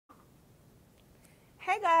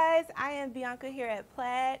Hey guys, I am Bianca here at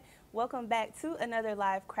Plaid. Welcome back to another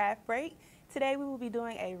live craft break. Today we will be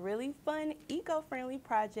doing a really fun eco-friendly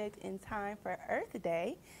project in time for Earth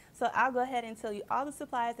Day. So I'll go ahead and tell you all the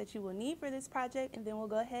supplies that you will need for this project, and then we'll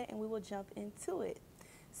go ahead and we will jump into it.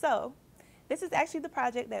 So this is actually the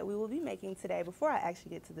project that we will be making today before I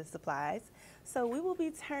actually get to the supplies. So we will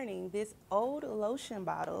be turning this old lotion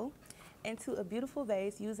bottle into a beautiful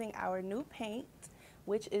vase using our new paint,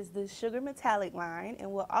 which is the Sugar Metallic line,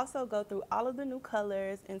 and we'll also go through all of the new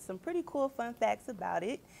colors and some pretty cool fun facts about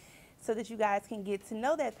it so that you guys can get to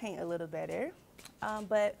know that paint a little better.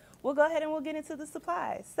 But we'll go ahead and we'll get into the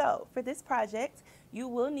supplies. So for this project, you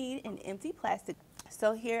will need an empty plastic.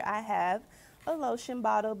 So here I have a lotion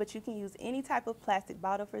bottle, but you can use any type of plastic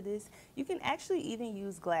bottle for this. You can actually even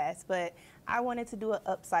use glass, but I wanted to do an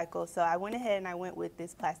upcycle, so I went ahead and I went with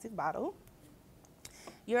this plastic bottle.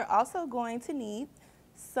 You're also going to need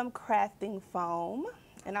some crafting foam,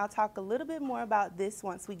 and I'll talk a little bit more about this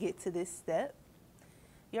once we get to this step.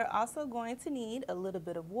 You're also going to need a little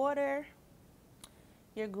bit of water.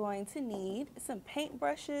 You're going to need some paint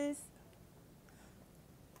brushes,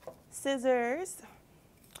 scissors,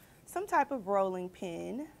 some type of rolling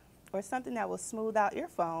pin or something that will smooth out your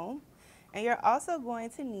foam, and you're also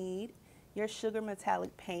going to need your Sugar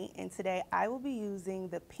Metallic paint, and today I will be using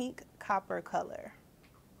the pink copper color.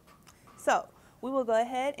 So we will go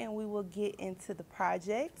ahead and we will get into the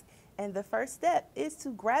project, and the first step is to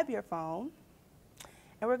grab your foam,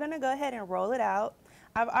 and we're going to go ahead and roll it out.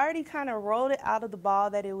 I've already kind of rolled it out of the ball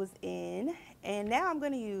that it was in, and now I'm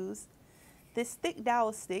going to use this thick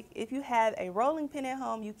dowel stick. If you have a rolling pin at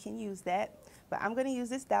home, you can use that, but I'm going to use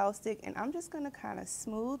this dowel stick, and I'm just going to kind of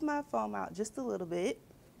smooth my foam out just a little bit.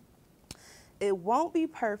 It won't be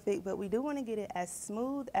perfect, but we do want to get it as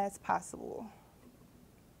smooth as possible.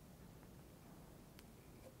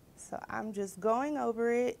 So I'm just going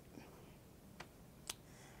over it,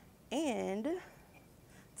 and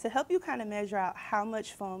to help you kind of measure out how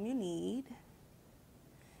much foam you need,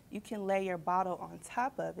 you can lay your bottle on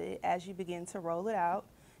top of it as you begin to roll it out.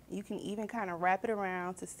 You can even kind of wrap it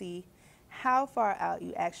around to see how far out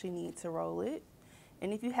you actually need to roll it.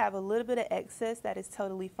 And if you have a little bit of excess, that is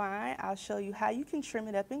totally fine. I'll show you how you can trim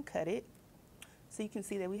it up and cut it. So you can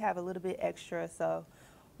see that we have a little bit extra, so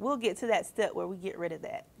we'll get to that step where we get rid of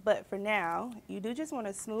that. But for now, you do just want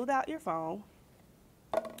to smooth out your foam,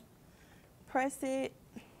 press it,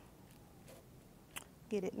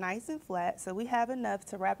 get it nice and flat so we have enough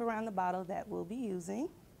to wrap around the bottle that we'll be using.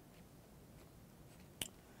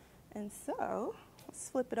 And so let's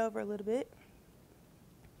flip it over a little bit.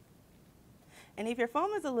 And if your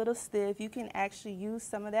foam is a little stiff, you can actually use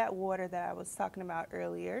some of that water that I was talking about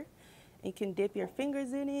earlier. You can dip your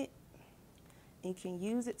fingers in it. You can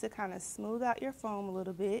use it to kind of smooth out your foam a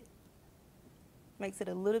little bit. Makes it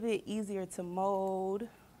a little bit easier to mold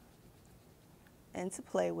and to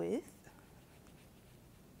play with.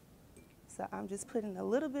 So I'm just putting a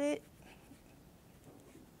little bit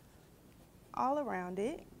all around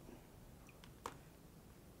it.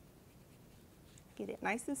 Get it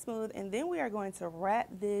nice and smooth, and then we are going to wrap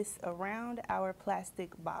this around our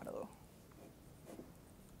plastic bottle.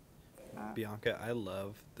 Bianca, I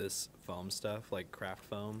love this foam stuff, like craft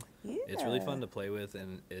foam. Yeah. It's really fun to play with,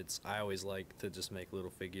 and I always like to just make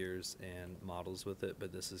little figures and models with it,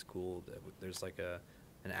 but this is cool that there's like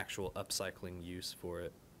an actual upcycling use for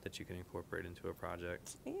it that you can incorporate into a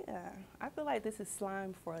project. Yeah, I feel like this is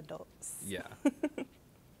slime for adults. Yeah.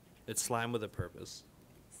 It's slime with a purpose.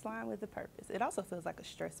 Slime with a purpose. It also feels like a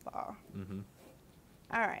stress ball. Mm-hmm.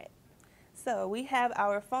 All right. So we have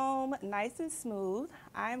our foam nice and smooth.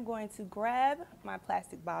 I'm going to grab my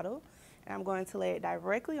plastic bottle, and I'm going to lay it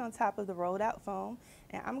directly on top of the rolled out foam,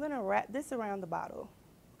 and I'm going to wrap this around the bottle.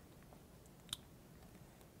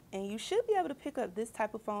 And you should be able to pick up this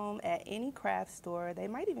type of foam at any craft store. They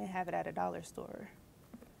might even have it at a dollar store.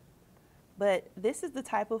 But this is the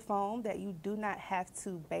type of foam that you do not have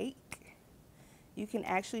to bake. You can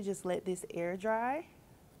actually just let this air dry,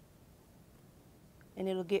 and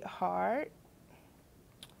it'll get hard,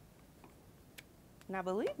 and I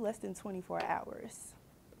believe less than 24 hours.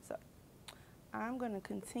 So I'm going to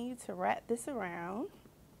continue to wrap this around,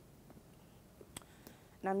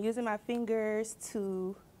 and I'm using my fingers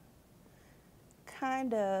to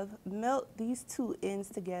kind of melt these two ends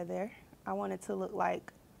together. I want it to look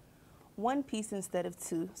like one piece instead of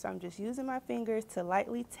two, so I'm just using my fingers to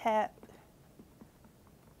lightly tap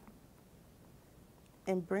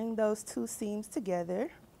and bring those two seams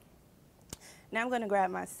together. Now I'm going to grab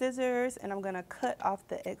my scissors, and I'm going to cut off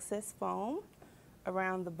the excess foam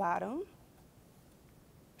around the bottom.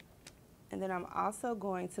 And then I'm also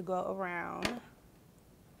going to go around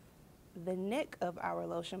the neck of our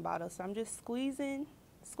lotion bottle. So I'm just squeezing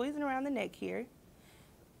around the neck here.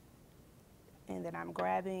 And then I'm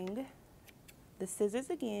grabbing the scissors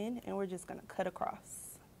again, and we're just gonna cut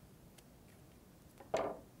across.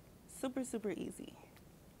 Super, super easy.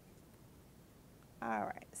 All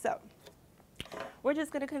right, so we're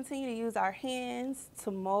just gonna continue to use our hands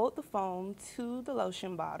to mold the foam to the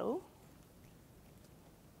lotion bottle.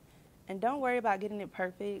 And don't worry about getting it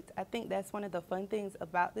perfect. I think that's one of the fun things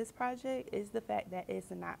about this project is the fact that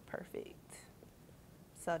it's not perfect.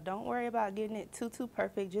 So don't worry about getting it too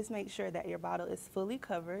perfect. Just make sure that your bottle is fully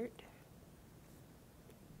covered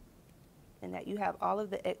and that you have all of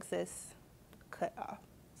the excess cut off.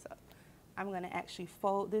 So I'm going to actually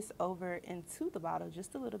fold this over into the bottle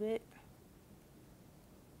just a little bit.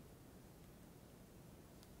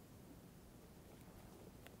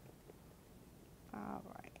 All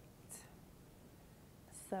right.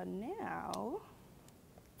 So now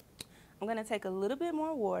I'm going to take a little bit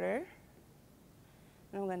more water,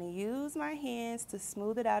 and I'm going to use my hands to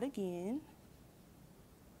smooth it out again.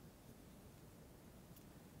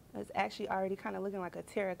 It's actually already kind of looking like a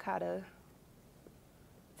terracotta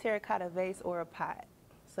vase or a pot.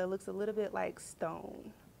 So it looks a little bit like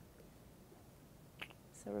stone.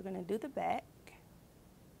 So we're going to do the back,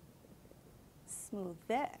 smooth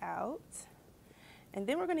that out. And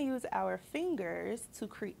then we're going to use our fingers to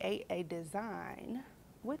create a design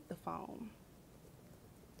with the foam.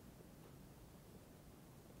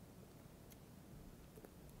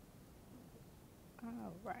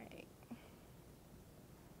 All right.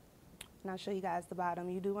 And I'll show you guys the bottom.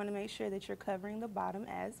 You do want to make sure that you're covering the bottom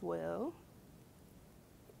as well.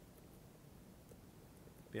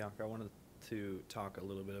 Bianca, I wanted to talk a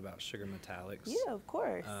little bit about Sugar Metallics. Yeah, of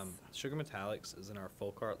course. Sugar Metallics is in our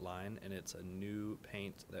FolkArt line, and it's a new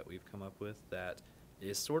paint that we've come up with that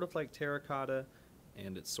is sort of like terracotta,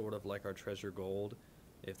 and it's sort of like our treasure gold.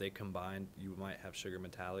 If they combine, you might have Sugar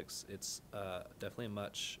Metallics. It's definitely a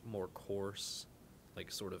much more coarse,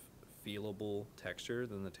 like sort of feelable texture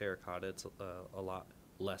than the terracotta. It's a lot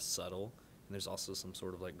less subtle. And there's also some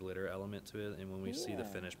sort of like glitter element to it, and when we see the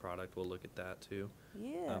finished product, we'll look at that too.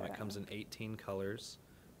 Yeah. It comes in 18 colors.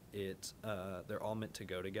 They're all meant to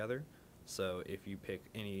go together. So if you pick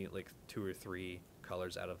any like 2 or 3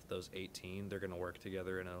 colors out of those 18, they're going to work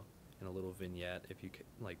together in a little vignette. If you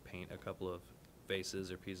like paint a couple of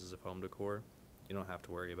vases or pieces of home decor, you don't have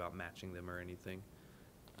to worry about matching them or anything.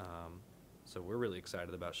 So we're really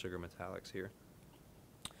excited about Sugar Metallics here.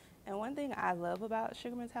 And one thing I love about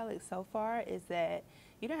Sugar Metallic so far is that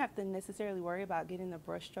you don't have to necessarily worry about getting the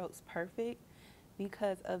brush strokes perfect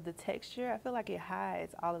because of the texture. I feel like it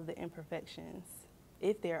hides all of the imperfections,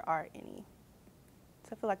 if there are any. So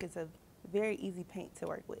I feel like it's a very easy paint to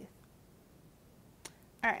work with.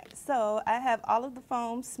 All right, so I have all of the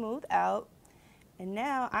foam smoothed out, and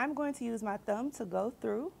now I'm going to use my thumb to go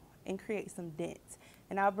through and create some dents.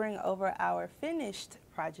 And I'll bring over our finished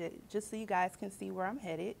project just so you guys can see where I'm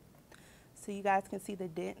headed. So you guys can see the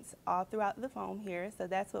dents all throughout the foam here. So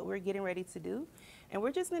that's what we're getting ready to do. And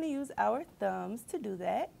we're just going to use our thumbs to do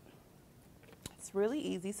that. It's really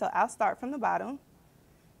easy. So I'll start from the bottom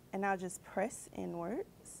and I'll just press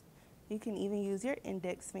inwards. You can even use your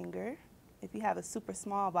index finger if you have a super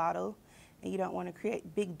small bottle and you don't want to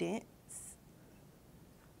create big dents.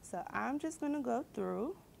 So I'm just going to go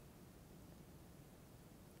through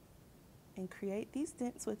and create these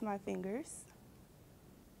dents with my fingers.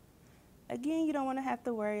 Again, you don't want to have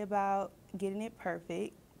to worry about getting it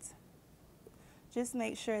perfect. Just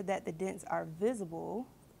make sure that the dents are visible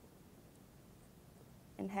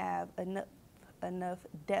and have enough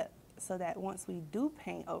depth so that once we do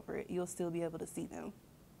paint over it, you'll still be able to see them.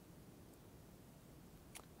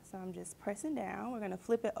 So I'm just pressing down. We're going to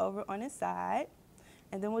flip it over on its side,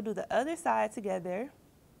 and then we'll do the other side together.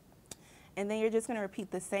 And then you're just going to repeat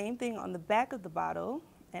the same thing on the back of the bottle.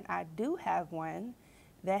 And I do have one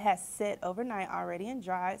that has set overnight already and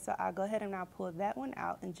dried, so I'll go ahead and I'll pull that one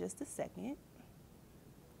out in just a second.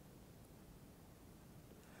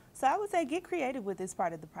 So I would say get creative with this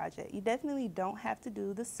part of the project. You definitely don't have to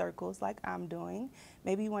do the circles like I'm doing.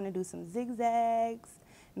 Maybe you want to do some zigzags.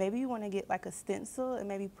 Maybe you want to get like a stencil and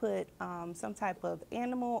maybe put some type of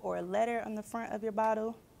animal or a letter on the front of your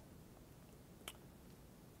bottle.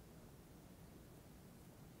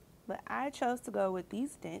 But I chose to go with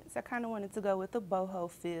these dents. I kind of wanted to go with the boho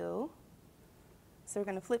feel. So we're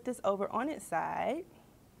going to flip this over on its side.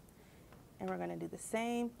 And we're going to do the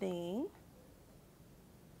same thing.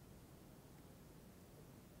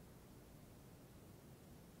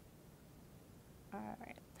 All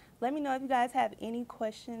right. Let me know if you guys have any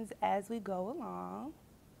questions as we go along.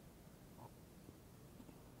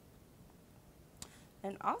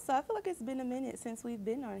 And also, I feel like it's been a minute since we've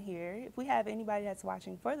been on here. If we have anybody that's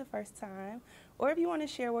watching for the first time, or if you want to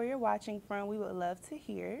share where you're watching from, we would love to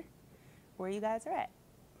hear where you guys are at.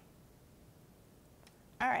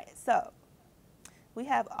 All right, so we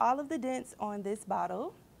have all of the dents on this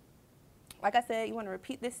bottle. Like I said, you want to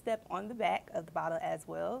repeat this step on the back of the bottle as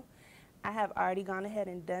well. I have already gone ahead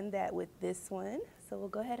and done that with this one. So we'll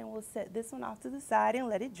go ahead and we'll set this one off to the side and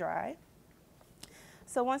let it dry.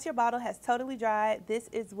 So once your bottle has totally dried, this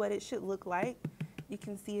is what it should look like. You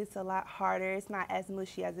can see it's a lot harder. It's not as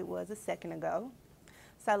mushy as it was a second ago.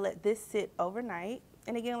 So I let this sit overnight.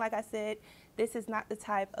 And again, like I said, this is not the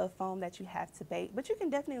type of foam that you have to bake, but you can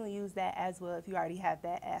definitely use that as well if you already have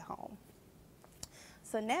that at home.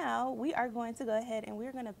 So now we are going to go ahead and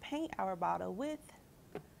we're going to paint our bottle with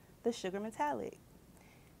the Sugar Metallic.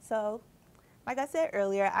 So like I said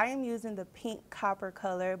earlier, I am using the pink copper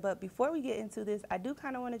color, but before we get into this, I do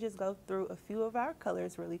kind of want to just go through a few of our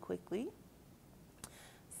colors really quickly.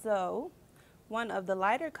 So one of the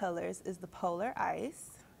lighter colors is the Polar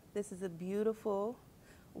Ice. This is a beautiful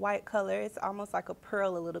white color. It's almost like a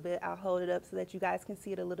pearl a little bit. I'll hold it up so that you guys can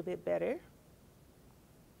see it a little bit better.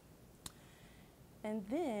 And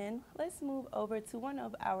then let's move over to one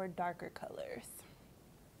of our darker colors.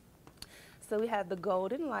 So we have the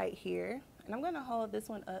Golden Light here. And I'm going to hold this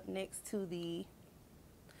one up next to the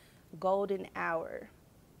Golden Hour.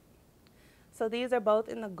 So these are both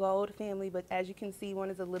in the gold family, but as you can see, one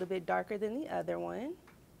is a little bit darker than the other one.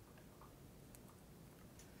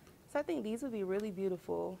 So I think these would be really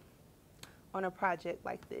beautiful on a project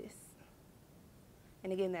like this.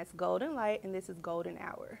 And again, that's Golden Light and this is Golden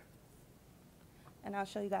Hour. And I'll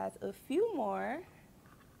show you guys a few more.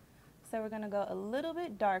 So we're going to go a little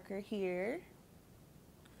bit darker here.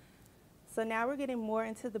 So now we're getting more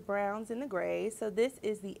into the browns and the grays. So this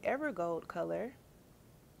is the Ever Gold color.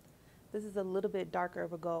 This is a little bit darker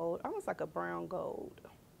of a gold, almost like a brown gold.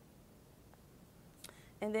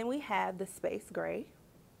 And then we have the Space Gray.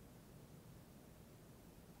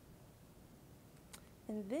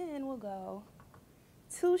 And then we'll go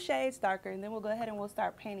 2 shades darker, and then we'll go ahead and we'll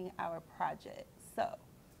start painting our project. So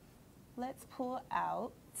let's pull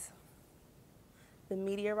out the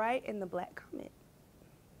Meteorite and the Black Comet.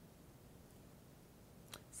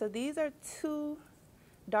 So these are 2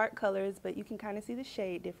 dark colors, but you can kind of see the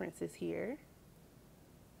shade differences here.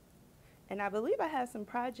 And I believe I have some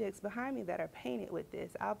projects behind me that are painted with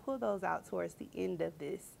this. I'll pull those out towards the end of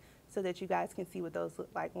this so that you guys can see what those look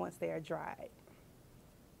like once they are dried.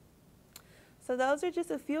 So those are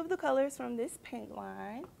just a few of the colors from this paint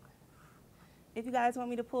line. If you guys want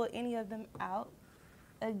me to pull any of them out,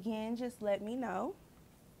 again, just let me know.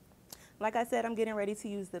 Like I said, I'm getting ready to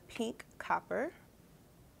use the pink copper.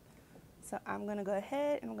 So I'm going to go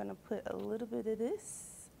ahead and I'm going to put a little bit of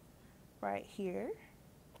this right here.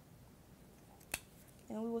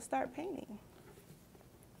 And we will start painting.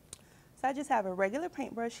 So I just have a regular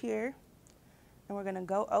paintbrush here. And we're going to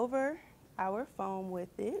go over our foam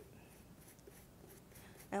with it.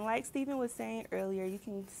 And like Stephen was saying earlier, you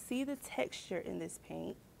can see the texture in this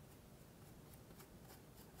paint.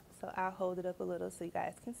 So I'll hold it up a little so you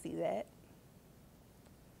guys can see that.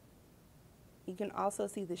 You can also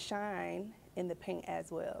see the shine in the paint as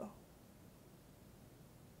well.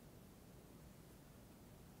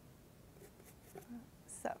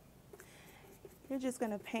 So you're just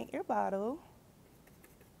going to paint your bottle.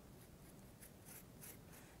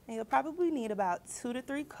 And you'll probably need about 2 to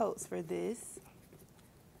 3 coats for this.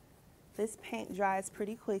 This paint dries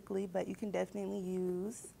pretty quickly, but you can definitely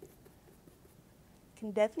use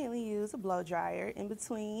a blow dryer in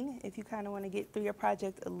between if you kind of want to get through your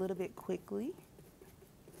project a little bit quickly.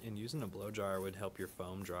 And using a blow dryer would help your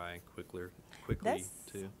foam dry quickly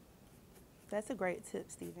too. That's a great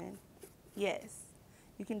tip, Stephen. Yes,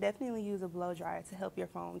 you can definitely use a blow dryer to help your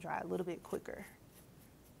foam dry a little bit quicker.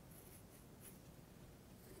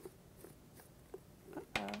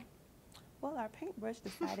 Uh-oh. Well, our paintbrush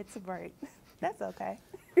decided to break. That's okay.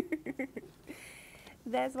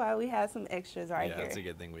 That's why we have some extras right here. Yeah, it's a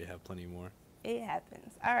good thing we have plenty more. It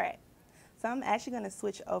happens. All right. So I'm actually going to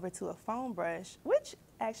switch over to a foam brush, which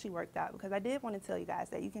actually worked out because I did want to tell you guys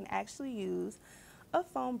that you can actually use a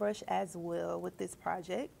foam brush as well with this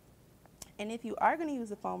project. And if you are going to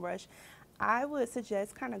use a foam brush, I would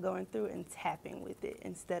suggest kind of going through and tapping with it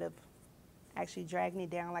instead of actually dragging it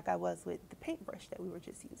down like I was with the paintbrush that we were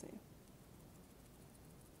just using.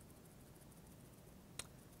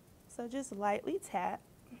 So just lightly tap.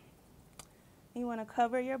 You want to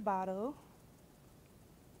cover your bottle.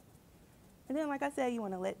 And then, like I said, you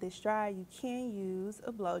want to let this dry. You can use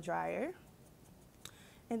a blow dryer.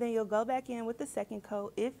 And then you'll go back in with the second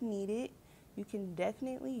coat if needed. You can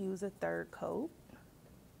definitely use a third coat.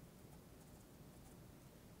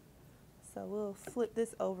 So we'll flip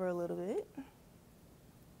this over a little bit,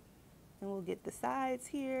 and we'll get the sides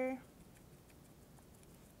here.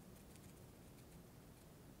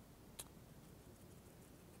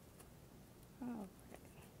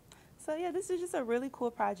 So yeah, this is just a really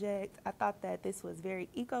cool project. I thought that this was very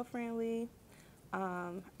eco-friendly.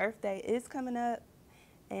 Earth Day is coming up,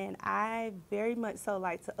 and I very much so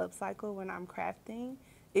like to upcycle when I'm crafting.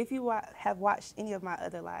 If you have watched any of my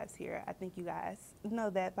other lives here, I think you guys know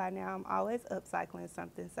that by now. I'm always upcycling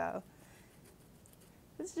something, so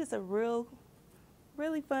this is just a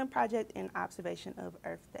really fun project and observation of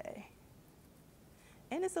Earth Day.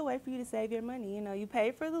 And it's a way for you to save your money. You know, you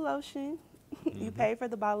pay for the lotion, you pay for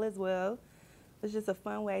the bottle as well. It's just a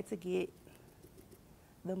fun way to get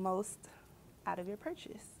the most out of your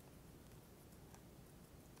purchase.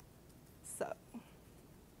 So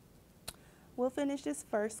we'll finish this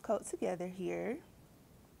first coat together here,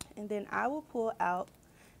 and then I will pull out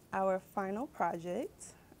our final project,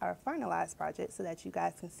 our finalized project, so that you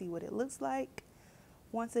guys can see what it looks like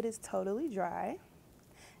once it is totally dry.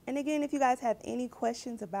 And again, if you guys have any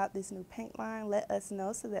questions about this new paint line, let us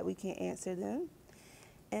know so that we can answer them.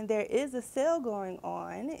 And there is a sale going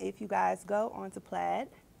on. If you guys go onto Plaid's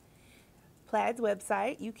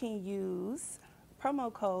website, you can use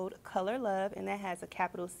promo code COLORLOVE, and that has a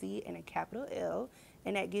capital C and a capital L,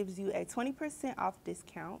 and that gives you a 20% off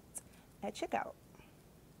discount at checkout.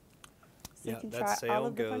 So yeah, you can that try sale all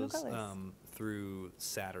of the goes colors. Through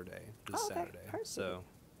Saturday, this Oh, okay, Saturday. perfect. So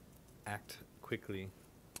act quickly,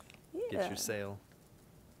 Yeah. get your sale.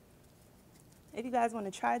 If you guys want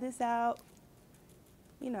to try this out,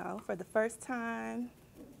 you know, for the first time,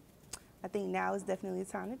 I think now is definitely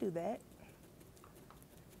the time to do that.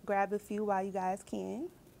 Grab a few while you guys can,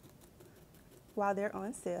 while they're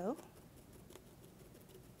on sale.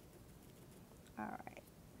 All right,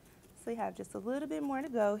 so we have just a little bit more to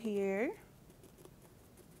go here.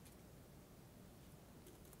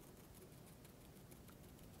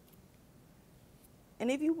 And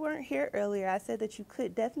if you weren't here earlier, I said that you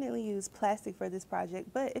could definitely use plastic for this project,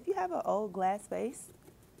 but if you have an old glass vase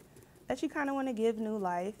that you kind of want to give new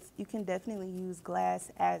life, you can definitely use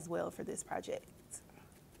glass as well for this project.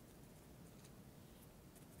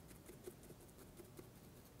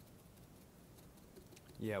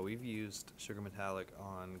 Yeah, we've used sugar metallic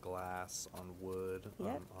on glass, on wood,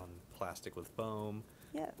 Yep. on plastic with foam,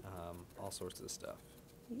 Yep. all sorts of stuff.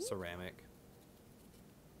 Yeah. Ceramic.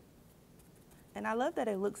 And I love that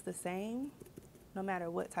it looks the same no matter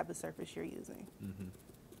what type of surface you're using. Mm-hmm.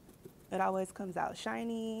 It always comes out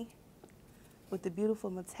shiny with the beautiful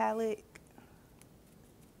metallic.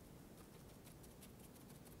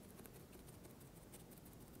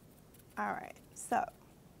 All right, so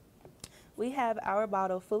we have our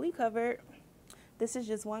bottle fully covered. This is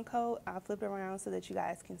just one coat. I'll flip it around so that you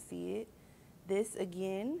guys can see it. This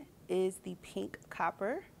again is the pink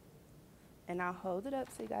copper, and I'll hold it up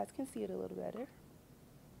so you guys can see it a little better.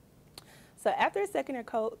 So after a second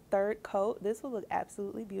or third coat, this will look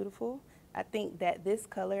absolutely beautiful. I think that this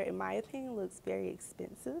color, in my opinion, looks very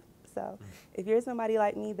expensive. So if you're somebody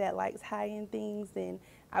like me that likes high-end things, then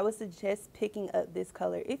I would suggest picking up this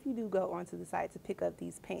color if you do go onto the site to pick up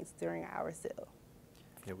these paints during our sale.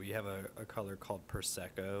 Yeah, we have a color called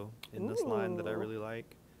Prosecco in this line that I Ooh. really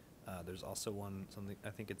like. There's also something, I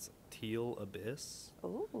think it's Teal Abyss.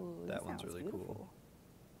 Ooh, That one's sounds really beautiful.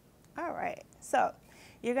 cool. All right, so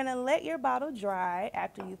you're gonna let your bottle dry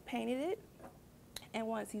after you've painted it, and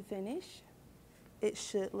once you finish, it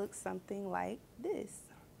should look something like this.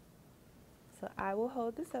 So I will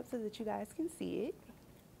hold this up so that you guys can see it.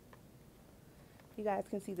 You guys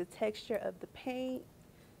can see the texture of the paint.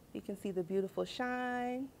 You can see the beautiful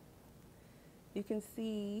shine. You can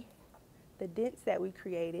see the dents that we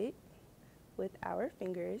created with our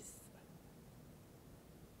fingers.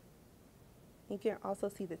 You can also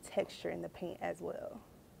see the texture in the paint as well.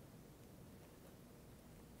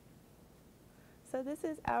 So this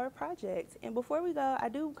is our project. And before we go, I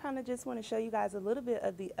do kind of just want to show you guys a little bit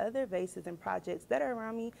of the other vases and projects that are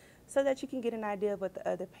around me so that you can get an idea of what the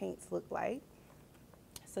other paints look like.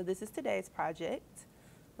 So this is today's project.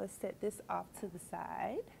 Let's set this off to the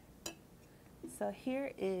side. So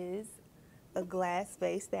here is a glass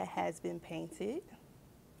vase that has been painted.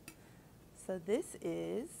 So this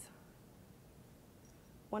is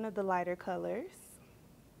one of the lighter colors.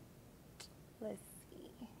 Let's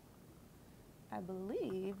see. I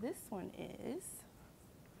believe this one is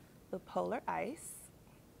the polar ice.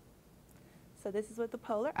 So this is what the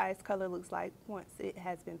polar ice color looks like once it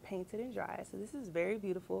has been painted and dry. So this is very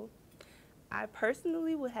beautiful. I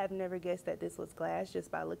personally would have never guessed that this was glass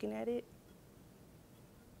just by looking at it.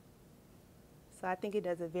 So I think it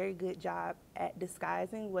does a very good job at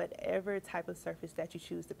disguising whatever type of surface that you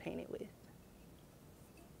choose to paint it with.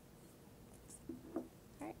 All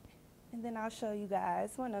right. And then I'll show you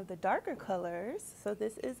guys one of the darker colors. So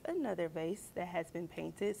this is another vase that has been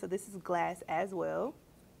painted. So this is glass as well.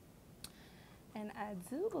 And I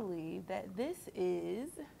do believe that this is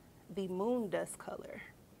the moon dust color.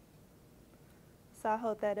 So I'll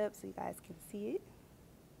hold that up so you guys can see it.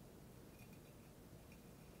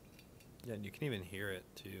 Yeah, and you can even hear it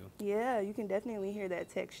too. Yeah, you can definitely hear that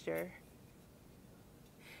texture.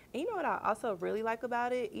 And you know what I also really like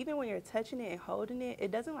about it? Even when you're touching it and holding it,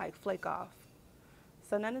 it doesn't like flake off.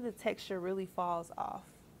 So none of the texture really falls off.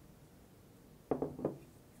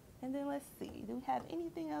 And then let's see, do we have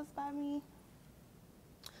anything else by me?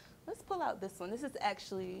 Let's pull out this one. This is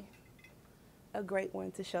actually a great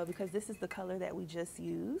one to show because this is the color that we just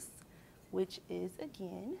used, which is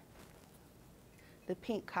again, the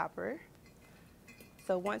pink copper.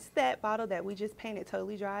 So once that bottle that we just painted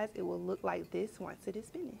totally dries, it will look like this once it is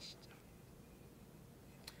finished.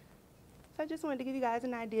 So I just wanted to give you guys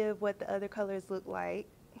an idea of what the other colors look like.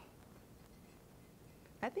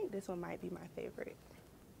 I think this one might be my favorite.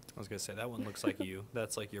 I was gonna say that one looks like you.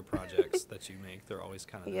 That's like your projects that you make. They're always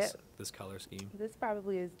kind of this color scheme. This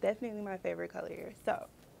probably is definitely my favorite color here. So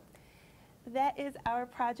that is our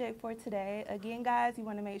project for today. Again, guys, you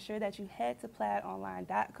want to make sure that you head to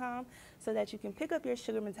plaidonline.com so that you can pick up your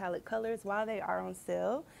sugar metallic colors while they are on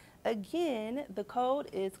sale. Again, the code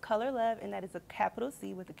is COLORLOVE, and that is a capital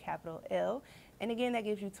C with a capital L. And again, that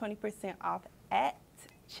gives you 20% off at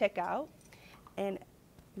checkout. And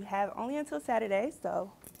you have only until Saturday,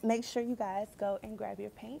 so make sure you guys go and grab your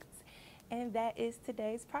paints. And that is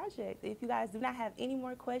today's project. If you guys do not have any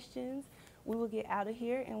more questions, we will get out of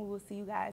here and we will see you guys